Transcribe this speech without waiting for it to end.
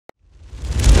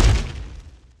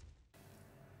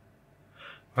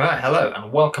Right, hello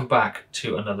and welcome back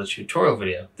to another tutorial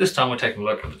video. This time we're taking a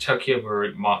look at the Tokyo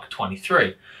Marui Mark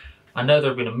 23. I know there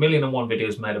have been a million and one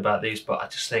videos made about these, but I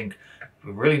just think it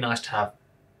would be really nice to have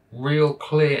real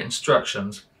clear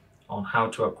instructions on how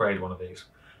to upgrade one of these.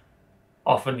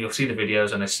 Often you'll see the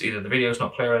videos and it's either the video's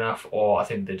not clear enough or I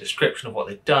think the description of what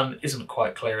they've done isn't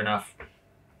quite clear enough.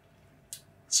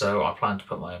 So I plan to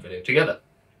put my own video together.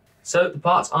 So the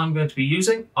parts I'm going to be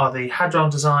using are the Hadron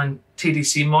Desing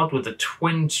TDC Mod with the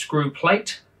twin screw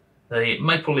plate, the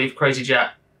Maple Leaf Crazy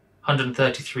Jack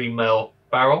 133mm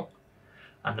barrel,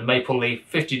 and the Maple Leaf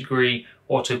 50°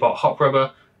 Autobot hot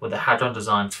rubber with the Hadron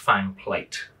Desing fang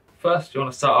plate. First, you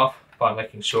want to start off by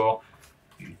making sure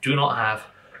you do not have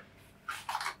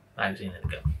magazine in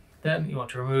the gun. Then you want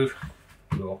to remove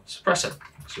your suppressor,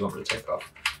 so you want me to take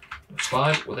off your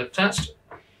slide with it attached.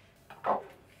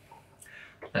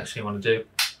 Next thing you want to do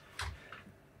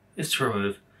is to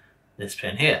remove this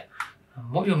pin here.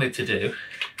 And what you'll need to do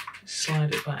is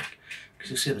slide it back,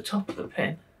 because you'll see the top of the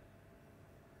pin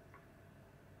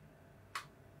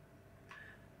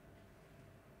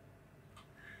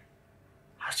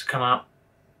has to come out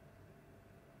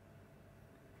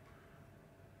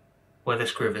where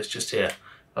this groove is, just here.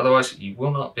 Otherwise you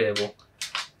will not be able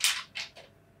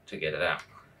to get it out.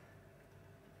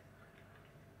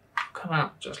 Come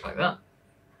out just like that.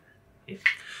 You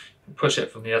can push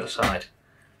it from the other side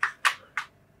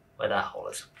where that hole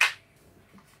is.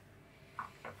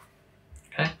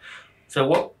 Okay, so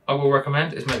what I will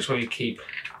recommend is make sure you keep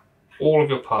all of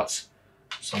your parts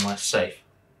somewhere safe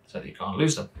so that you can't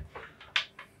lose them.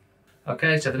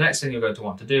 Okay, so the next thing you're going to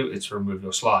want to do is to remove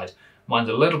your slide. Mine's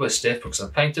a little bit stiff because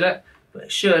I've painted it, but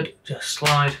it should just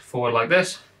slide forward like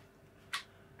this.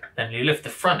 Then you lift the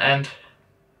front end,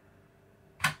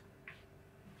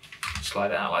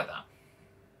 slide it out like that.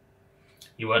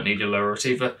 You won't need your lower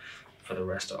receiver for the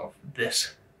rest of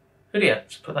this video.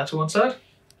 Let's put that to one side.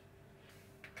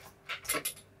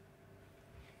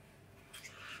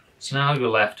 So now you're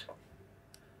left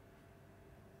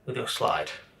with your slide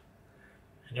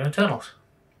and your internals.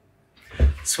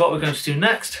 So what we're going to do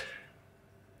next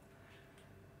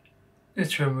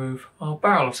is to remove our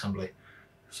barrel assembly.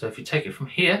 So if you take it from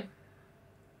here,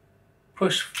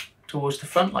 push towards the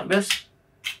front like this,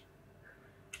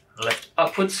 lift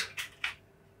upwards.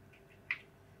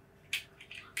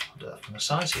 I'll do that from the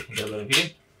side so you can get a better view.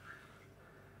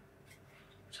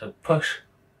 So push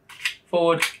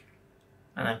forward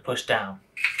and then push down.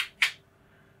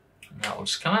 And that will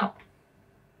just come out.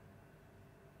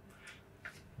 You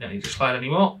don't need to slide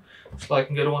anymore. Slide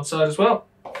can go to one side as well.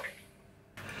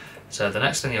 So the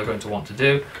next thing you're going to want to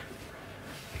do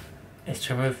is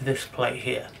to remove this plate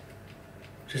here,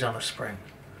 which is on a spring.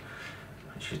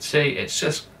 As you should see, it's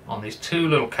just on these two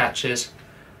little catches,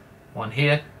 one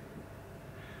here,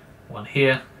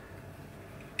 and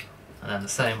then the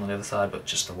same on the other side, but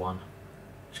just the one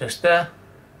just there.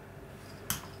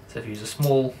 So if you use a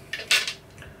small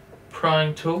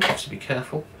prying tool, just be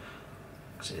careful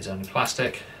because it is only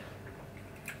plastic.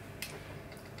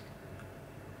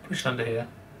 Push it under here,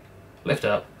 lift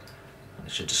up, and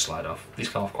it should just slide off. These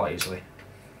come off quite easily.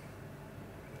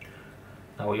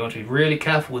 Now what you want to be really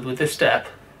careful with this step,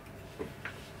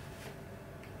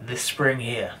 this spring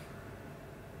here.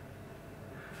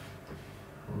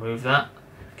 Remove that,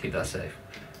 keep that safe.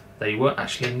 Though you won't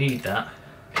actually need that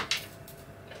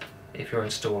if you're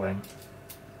installing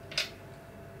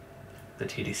the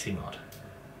TDC mod.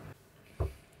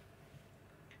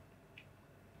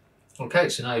 Okay,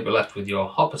 so now you'll be left with your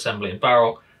hop assembly and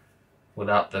barrel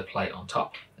without the plate on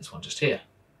top. This one just here,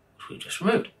 which we just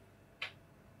removed,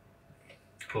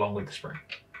 along with the spring.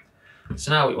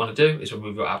 So now what you want to do is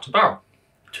remove your outer barrel.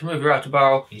 To remove your outer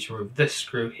barrel, you need to remove this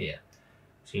screw here.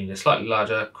 So you need a slightly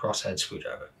larger crosshead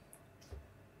screwdriver.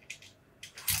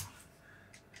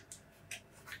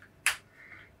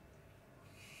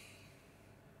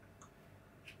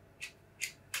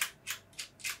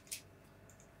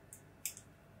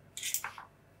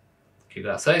 Keep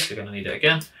that safe, you're going to need it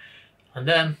again. And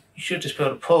then you should just be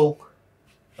able to pull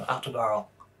the outer barrel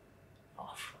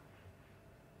off.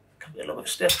 It can be a little bit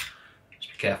stiff.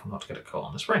 Just be careful not to get it caught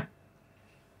on the spring.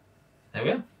 There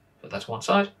we go, put that to one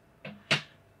side.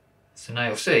 So now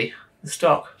you'll see the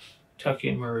stock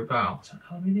Tokyo Marui barrel. Is that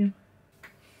aluminium?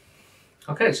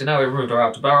 Okay, so now we've removed our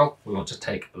outer barrel, we want to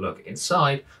take a look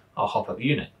inside our hop-up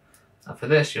unit. And for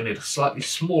this, you'll need a slightly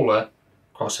smaller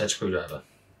crosshead screwdriver.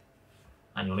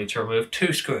 And you'll need to remove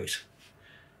two screws.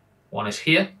 One is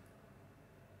here,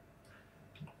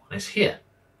 one is here.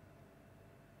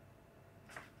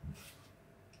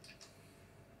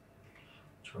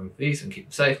 To remove these and keep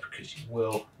them safe because you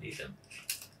will need them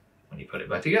when you put it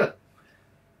back together.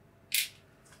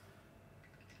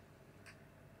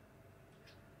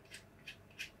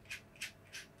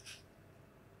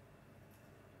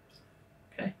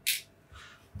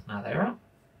 Now they're out,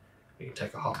 we can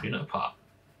take a hop unit apart.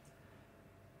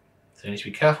 So you need to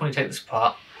be careful when you take this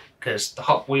apart, because the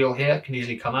hop wheel here can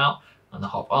easily come out, and the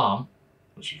hop arm,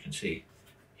 which you can see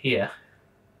here,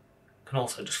 can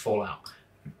also just fall out.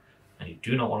 And you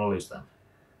do not want to lose them.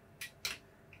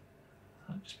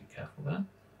 So just be careful there.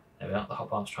 There we are, the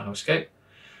hop arm's trying to escape.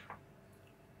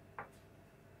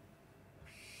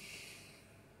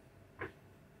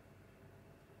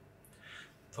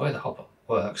 The way the hopper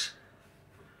works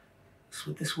is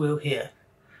with this wheel here.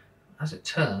 As it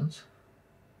turns,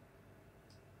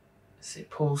 it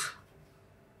pulls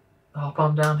the hop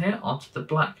arm down here onto the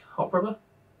black hop rubber.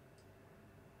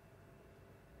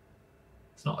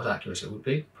 It's not as accurate as it would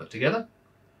be put together.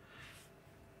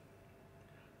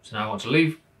 So now I want to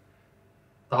leave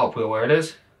the hop wheel where it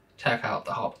is, take out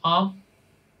the hop arm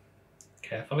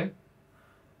carefully,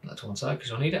 put that to one side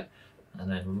because you'll need it, and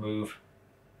then remove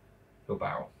your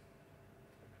barrel.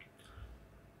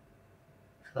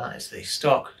 So that is the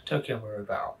stock Tokyo Marui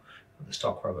barrel with the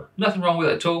stock rubber. Nothing wrong with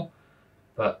it at all,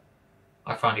 but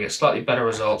I find you get slightly better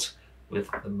results with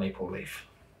the maple leaf.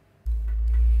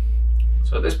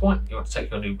 So at this point, you want to take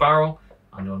your new barrel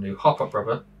and your new hop-up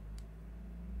rubber.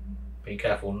 Be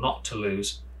careful not to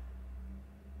lose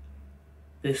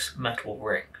this metal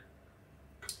ring.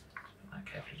 Put that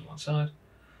carefully to one side.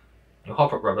 Your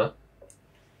hop-up rubber,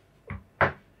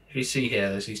 if you see here,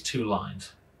 there's these two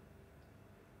lines.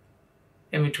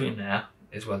 In between there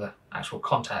is where the actual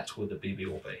contact with the BB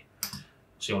will be.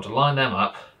 So you want to line them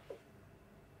up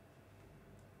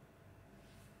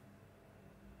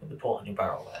with the port on your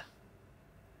barrel there.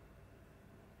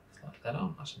 Slide that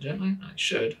on nice and gently, and it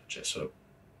should just sort of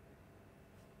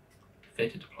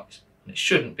fit into place. And it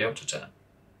shouldn't be able to turn.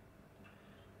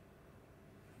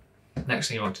 Next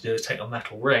thing you want to do is take a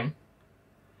metal ring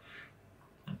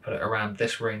and put it around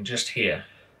this ring just here,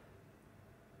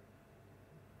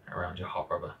 around your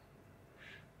hop rubber.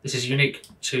 This is unique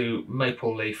to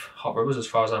maple leaf hop rubbers as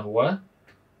far as I'm aware.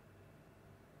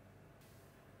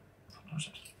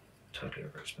 Totally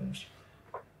overexposed.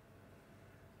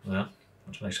 Well, I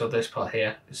want to make sure this part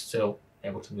here is still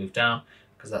able to move down,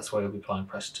 because that's where you'll be applying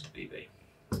pressure to the BB.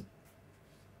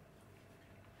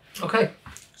 Okay,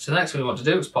 so the next thing we want to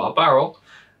do is put our barrel,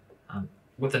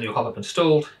 with the new hop-up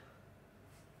installed,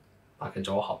 back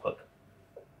into our hop-up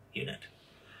unit.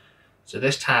 So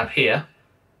this tab here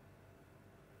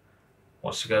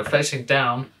wants to go facing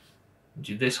down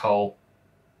into this hole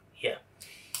here.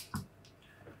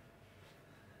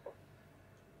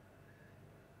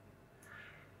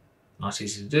 Nice,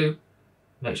 easy to do.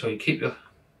 Make sure you keep your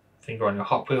finger on your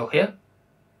hop wheel here.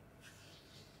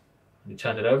 You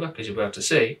turn it over because you'll be able to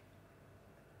see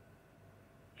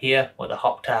here where the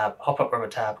hop-up rubber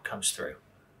tab comes through.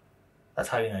 That's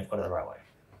how you know you've got it the right way.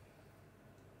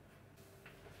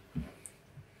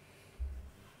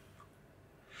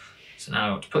 So now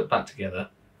I want to put back together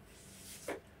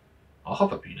our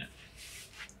hop-up unit.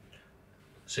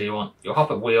 So you want your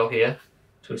hop-up wheel here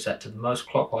to be set to the most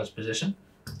clockwise position,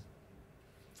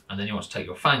 and then you want to take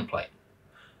your fang plate.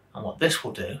 And what this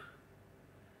will do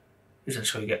is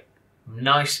ensure you get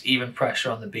nice even pressure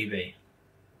on the BB.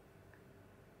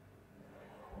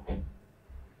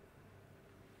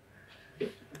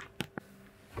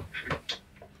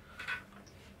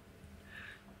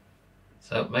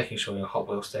 So making sure your hop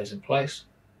wheel stays in place,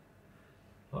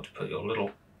 you want to put your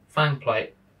little fang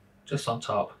plate just on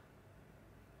top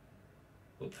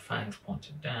with the fangs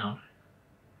pointing down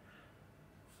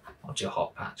onto your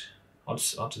hop patch,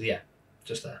 onto the air,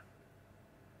 just there.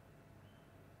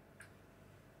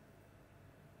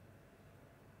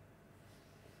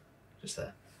 Just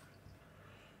there.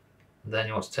 And then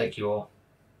you want to take your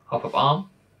hop-up arm,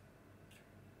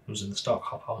 using the stock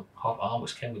hop arm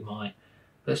which came with my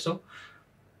pistol,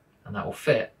 and that will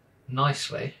fit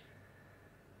nicely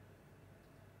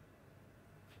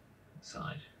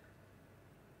inside.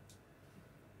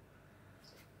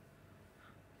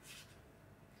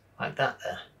 Like that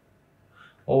there.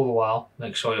 All the while,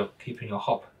 make sure you're keeping your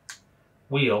hop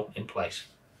wheel in place.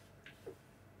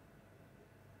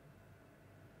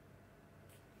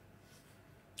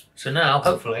 So now,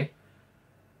 hopefully,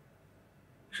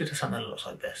 you should have something that looks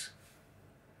like this.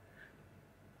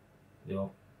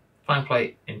 Your fang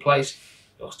plate in place,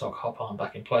 your stock hop arm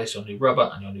back in place, your new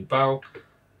rubber and your new barrel.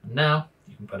 And now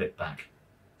you can put it back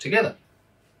together.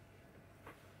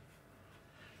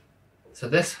 So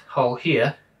this hole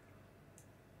here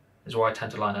is where I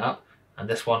tend to line it up, and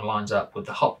this one lines up with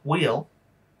the hop wheel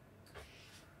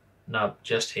nub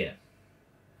just here.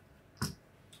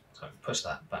 So push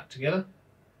that back together,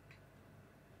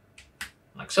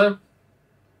 like so,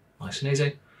 nice and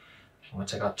easy. I'm going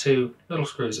to take our two little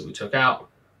screws that we took out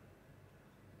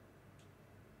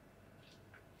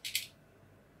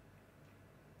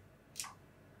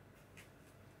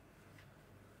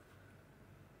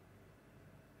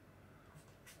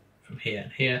here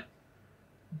and here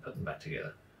and put them back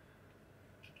together.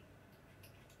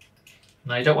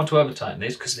 Now you don't want to over tighten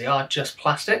these because they are just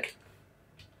plastic,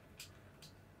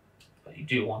 but you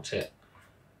do want it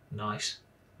nice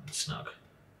and snug.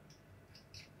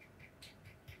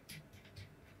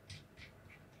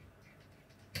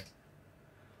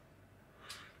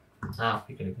 Now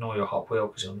you can ignore your hop wheel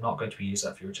because you're not going to use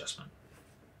that for your adjustment.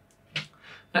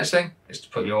 Next thing is to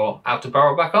put your outer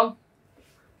barrel back on.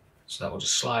 So that will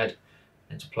just slide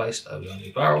into place over your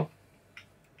new barrel.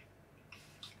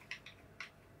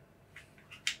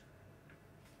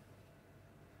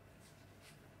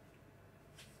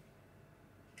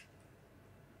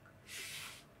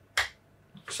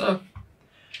 Like so.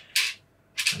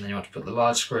 And then you want to put the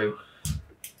large screw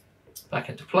back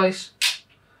into place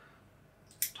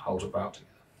to hold your barrel together.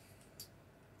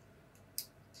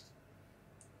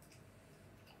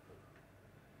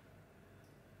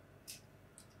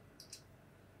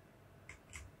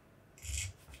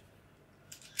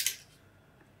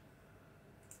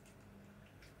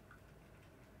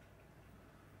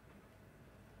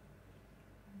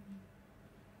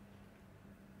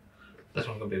 This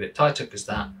one's going to be a bit tighter because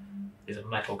that is a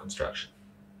metal construction.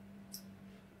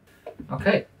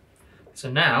 Okay, so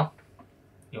now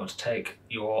you want to take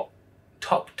your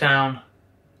top-down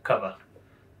cover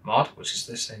mod, which is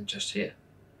this thing just here.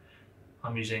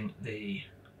 I'm using the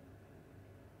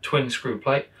twin screw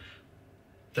plate.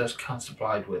 Those come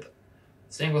supplied with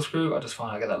single screw. I just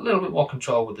find I get a little bit more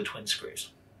control with the twin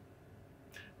screws.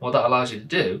 What that allows you to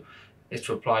do is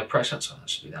to apply pressure, so that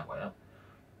should be that way up.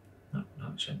 No,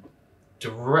 it shouldn't.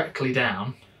 Directly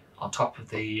down on top of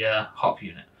the hop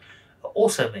unit. It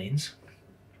also means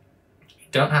you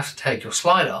don't have to take your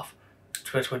slide off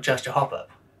to be able to adjust your hop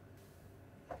up.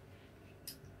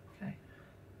 Okay.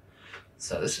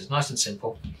 So this is nice and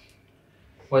simple.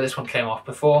 Where this one came off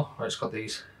before, where it's got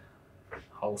these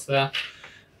holes there,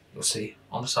 you'll see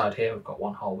on the side here we've got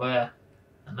one hole there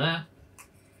and there.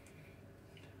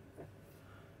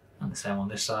 And the same on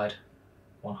this side,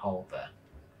 one hole there.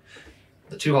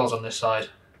 The two holes on this side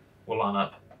will line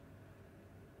up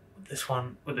with this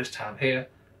one, with this tab here,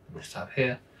 and this tab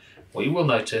here. What you will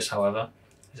notice, however,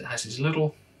 is it has these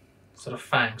little sort of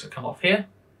fangs that come off here.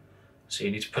 So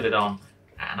you need to put it on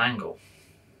at an angle,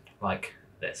 like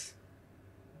this.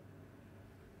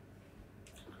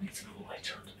 I need some more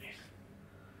lighter underneath.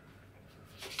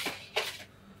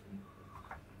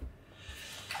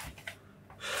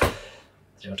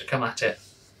 So you want to come at it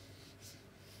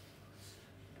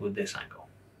with this angle.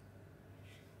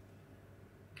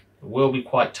 It will be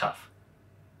quite tough.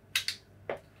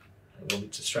 We'll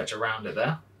need to stretch around it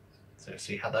there. So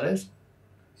see how that is?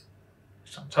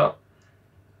 Just on top.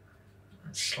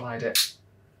 And slide it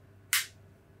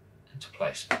into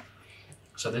place.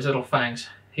 So these little fangs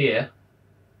here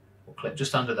will clip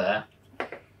just under there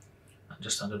and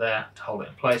just under there to hold it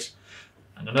in place.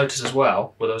 And you'll notice as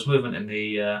well, where there was movement in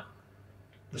the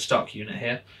stock unit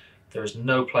here, there is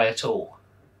no play at all.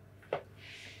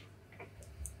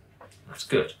 That's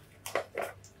good,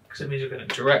 because it means you're getting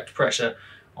direct pressure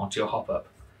onto your hop up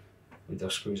with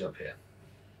those screws up here.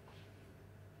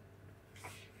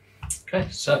 Okay,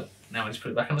 so now we need to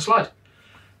put it back on the slide.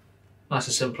 Nice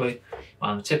and simply,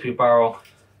 on the tip of your barrel,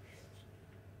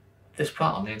 this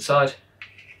part on the inside,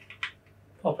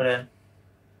 pop it in,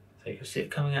 so you can see it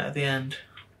coming out at the end,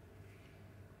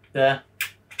 there,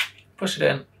 push it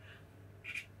in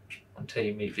until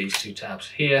you meet these two tabs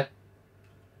here,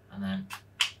 and then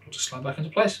it'll just slide back into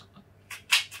place,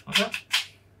 like that.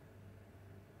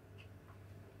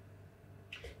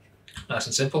 Nice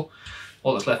and simple.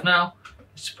 All that's left now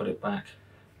is to put it back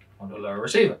onto a lower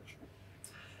receiver.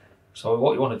 So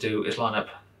what you want to do is line up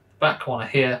the back corner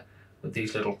here with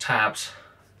these little tabs,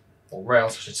 or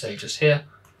rails I should say, just here,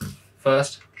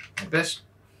 first, like this,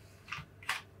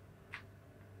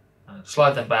 and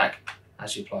slide them back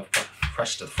as you apply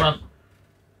pressure to the front.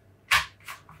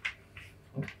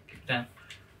 Keep it down.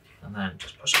 And then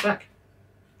just push it back.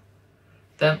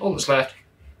 Then all that's left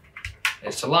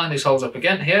is to line these holes up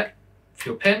again here for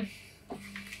your pin.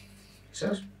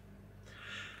 So,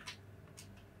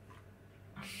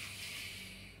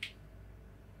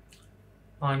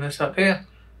 line this up here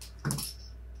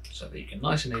so that you can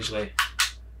nice and easily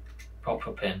pop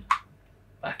your pin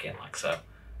back in like so.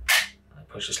 And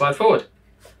push the slide forward.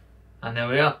 And there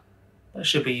we are. That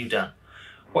should be you done.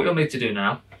 What you'll need to do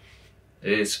now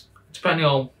is, depending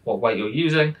on what weight you're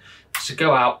using, is to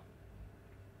go out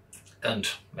and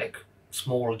make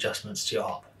small adjustments to your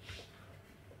hop.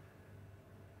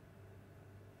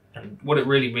 And what it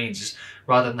really means is,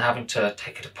 rather than having to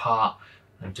take it apart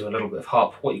and do a little bit of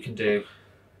hop, what you can do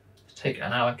is take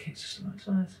an Allen key, just a nice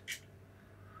size,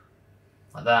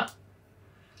 like that,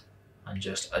 and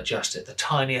just adjust it the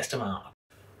tiniest amount.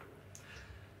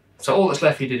 So all that's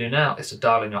left for you to do now is to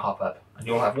dial in your hop up, and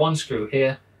you'll have one screw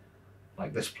here,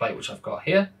 like this plate which I've got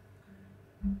here.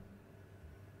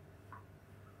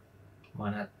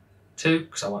 Mine had two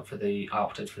because I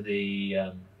opted for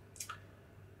the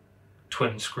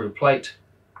twin screw plate,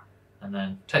 and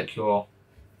then take your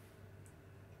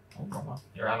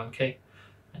Allen key,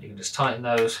 and you can just tighten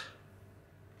those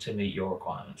to meet your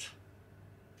requirements.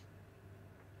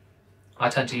 I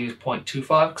tend to use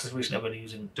 0.25 because recently I've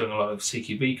been doing a lot of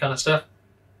CQB kind of stuff.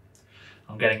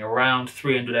 I'm getting around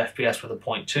 300 FPS with a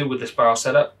 0.2 with this barrel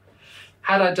setup.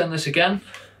 Had I done this again,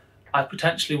 I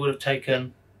potentially would have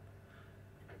taken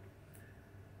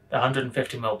a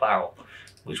 150mm barrel,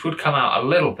 which would come out a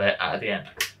little bit at the end,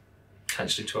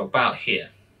 potentially to about here.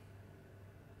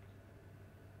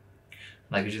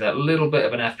 And that gives you that little bit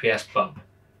of an FPS bump.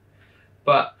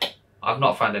 But I've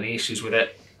not found any issues with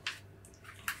it,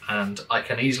 and I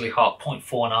can easily hop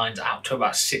 0.49s out to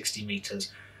about 60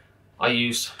 meters. I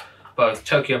use both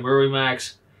Tokyo Marui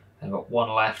mags, I've got one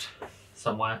left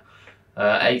somewhere,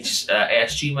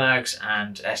 ASG mags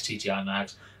and STTI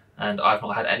mags, and I've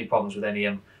not had any problems with any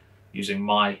of them using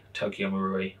my Tokyo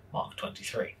Marui Mark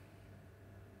 23.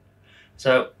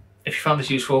 So if you found this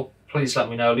useful, please let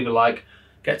me know, leave a like,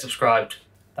 get subscribed.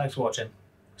 Thanks for watching,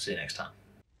 see you next time.